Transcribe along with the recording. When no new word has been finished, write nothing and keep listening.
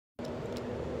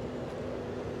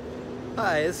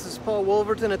Hi, this is Paul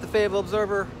Wolverton at the Fayetteville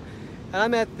Observer, and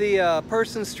I'm at the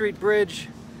Person Street Bridge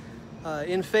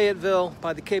in Fayetteville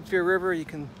by the Cape Fear River. You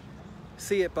can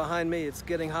see it behind me. It's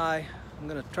getting high. I'm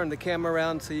going to turn the camera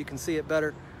around so you can see it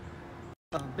better.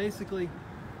 Basically,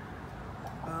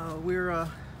 we're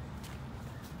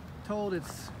told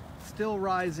it's still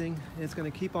rising. It's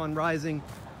going to keep on rising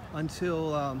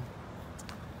until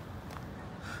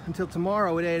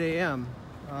tomorrow at 8 a.m.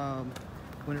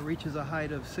 When it reaches a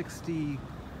height of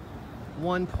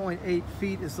 61.8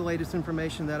 feet is the latest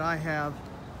information that I have.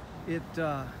 It's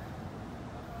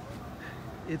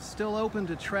still open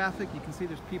to traffic. You can see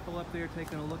there's people up there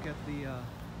taking a look at the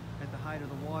height of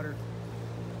the water.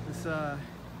 If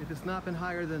it's not been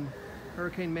higher than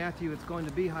Hurricane Matthew, it's going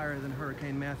to be higher than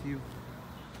Hurricane Matthew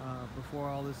before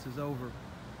all this is over.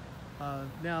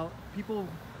 Now, people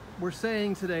were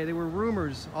saying today, there were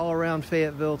rumors all around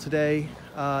Fayetteville today,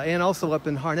 and also up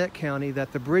in Harnett County,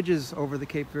 that the bridges over the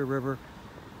Cape Fear River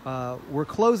were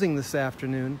closing this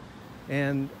afternoon,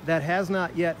 and that has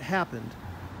not yet happened.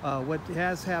 What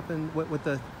has happened, what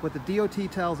the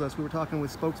DOT tells us, we were talking with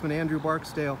spokesman Andrew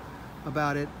Barksdale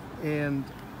about it, and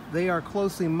they are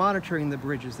closely monitoring the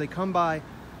bridges. They come by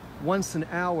once an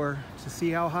hour to see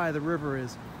how high the river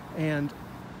is, and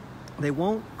they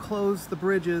won't close the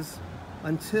bridges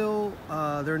until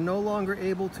they're no longer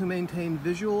able to maintain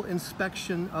visual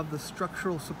inspection of the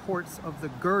structural supports of the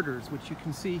girders, which you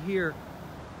can see here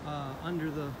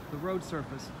under the road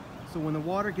surface. So when the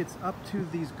water gets up to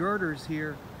these girders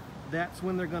here, that's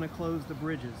when they're going to close the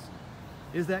bridges.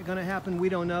 Is that going to happen? We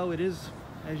don't know. It is,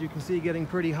 as you can see, getting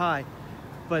pretty high.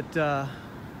 But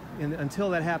until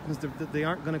that happens, they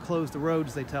aren't going to close the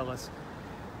roads, they tell us.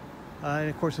 And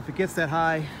of course, if it gets that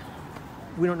high,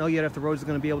 we don't know yet if the roads are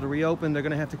going to be able to reopen. They're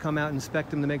going to have to come out and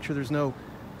inspect them to make sure there's no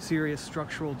serious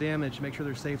structural damage, make sure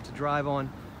they're safe to drive on.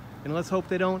 And let's hope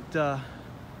they don't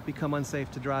become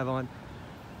unsafe to drive on.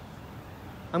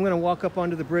 I'm going to walk up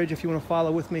onto the bridge if you want to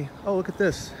follow with me. Oh, look at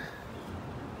this.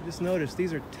 I just noticed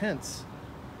these are tents.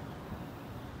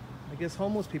 I guess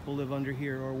homeless people live under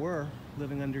here, or were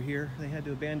living under here. They had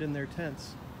to abandon their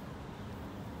tents.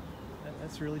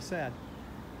 That's really sad.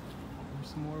 There's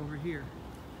some more over here.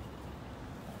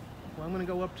 Well, I'm going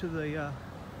to go up to the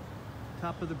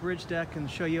top of the bridge deck and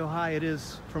show you how high it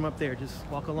is from up there. Just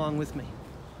walk along with me.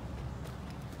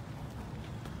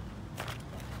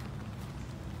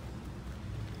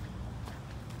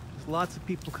 There's lots of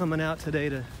people coming out today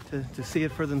to see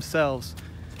it for themselves.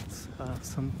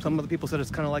 Some of the people said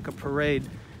it's kind of like a parade.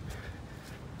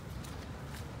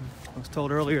 I was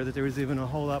told earlier that there was even a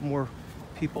whole lot more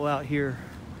people out here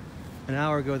an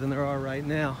hour ago than there are right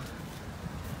now.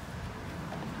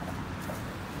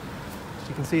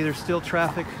 You can see there's still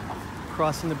traffic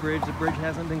crossing the bridge. The bridge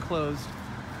hasn't been closed,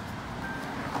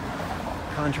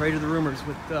 contrary to the rumors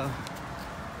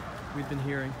we've been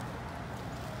hearing.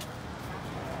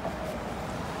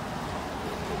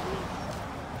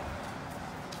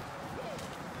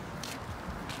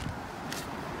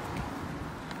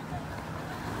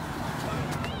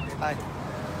 Hi.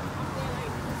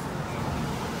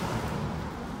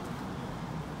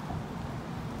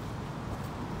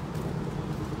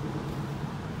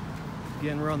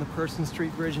 Again, we're on the Person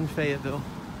Street Bridge in Fayetteville.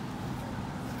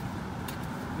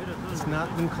 It's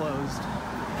not been closed.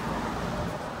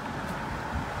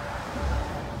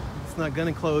 It's not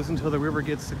going to close until the river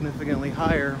gets significantly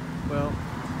higher. Well,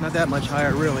 not that much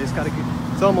higher, really.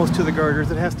 It's almost to the girders.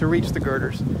 It has to reach the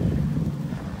girders.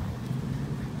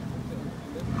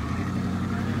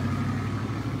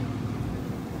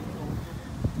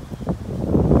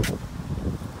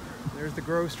 There's the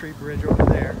Grove Street Bridge over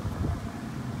there.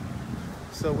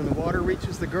 So when the water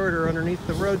reaches the girder underneath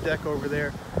the road deck over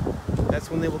there,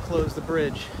 that's when they will close the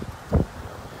bridge.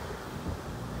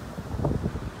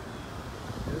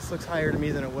 This looks higher to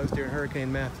me than it was during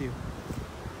Hurricane Matthew.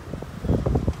 I'm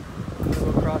going to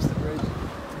go across the bridge,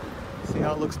 see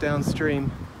how it looks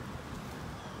downstream.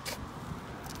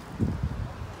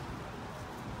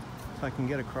 If I can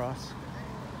get across.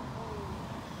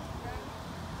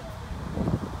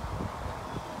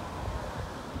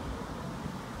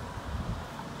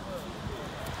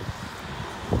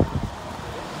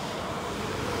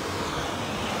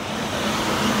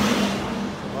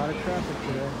 Traffic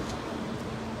today.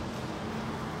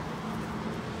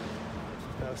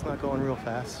 No, it's not going real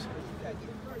fast.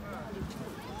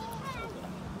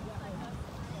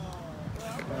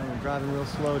 I'm driving real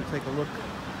slow to take a look.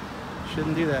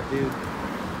 Shouldn't do that, dude.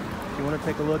 If you want to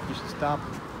take a look, you should stop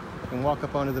and walk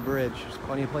up onto the bridge. There's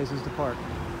plenty of places to park.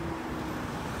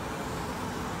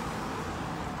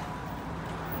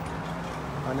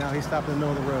 Oh, now he stopped in the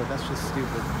middle of the road. That's just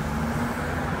stupid.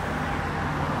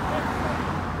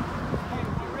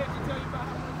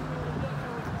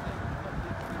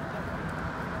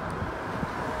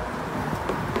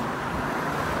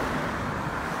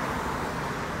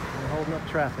 holding up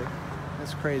traffic.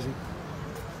 That's crazy.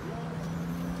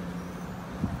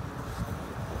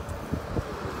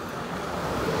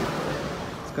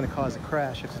 It's going to cause a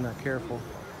crash if it's not careful.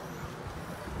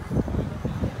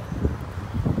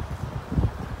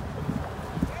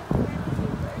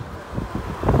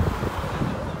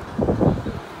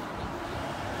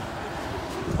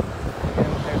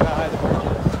 There's how high the bridge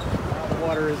is. The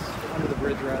water is under the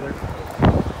bridge, rather.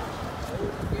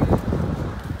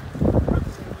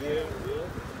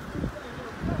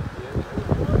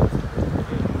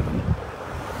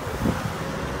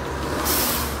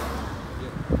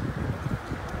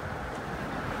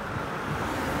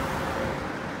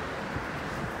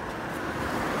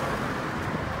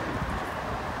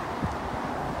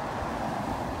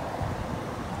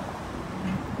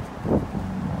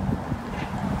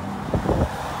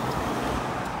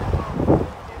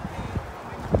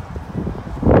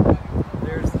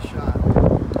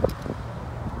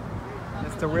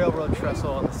 The railroad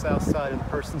trestle on the south side of the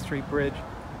Person Street Bridge.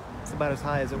 It's about as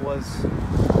high as it was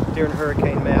during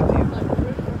Hurricane Matthew.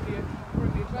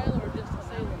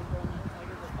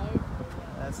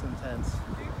 That's intense.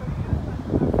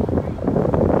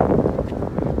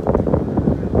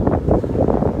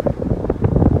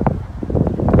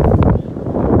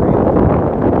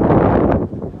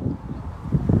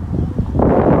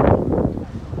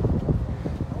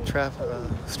 Traffic,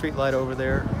 street light over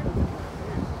there.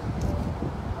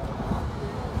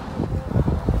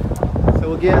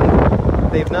 So again,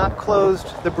 they've not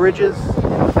closed the bridges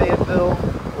in Fayetteville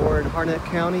or in Harnett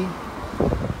County.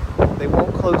 They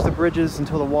won't close the bridges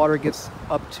until the water gets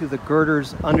up to the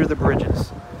girders under the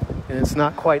bridges. And it's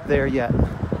not quite there yet.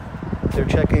 They're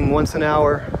checking once an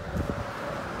hour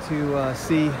to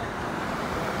see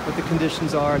what the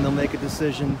conditions are, and they'll make a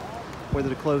decision whether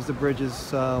to close the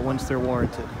bridges once they're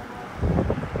warranted.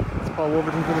 It's Paul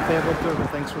Wolverton for the Fayetteville Observer.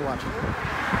 Thanks for watching.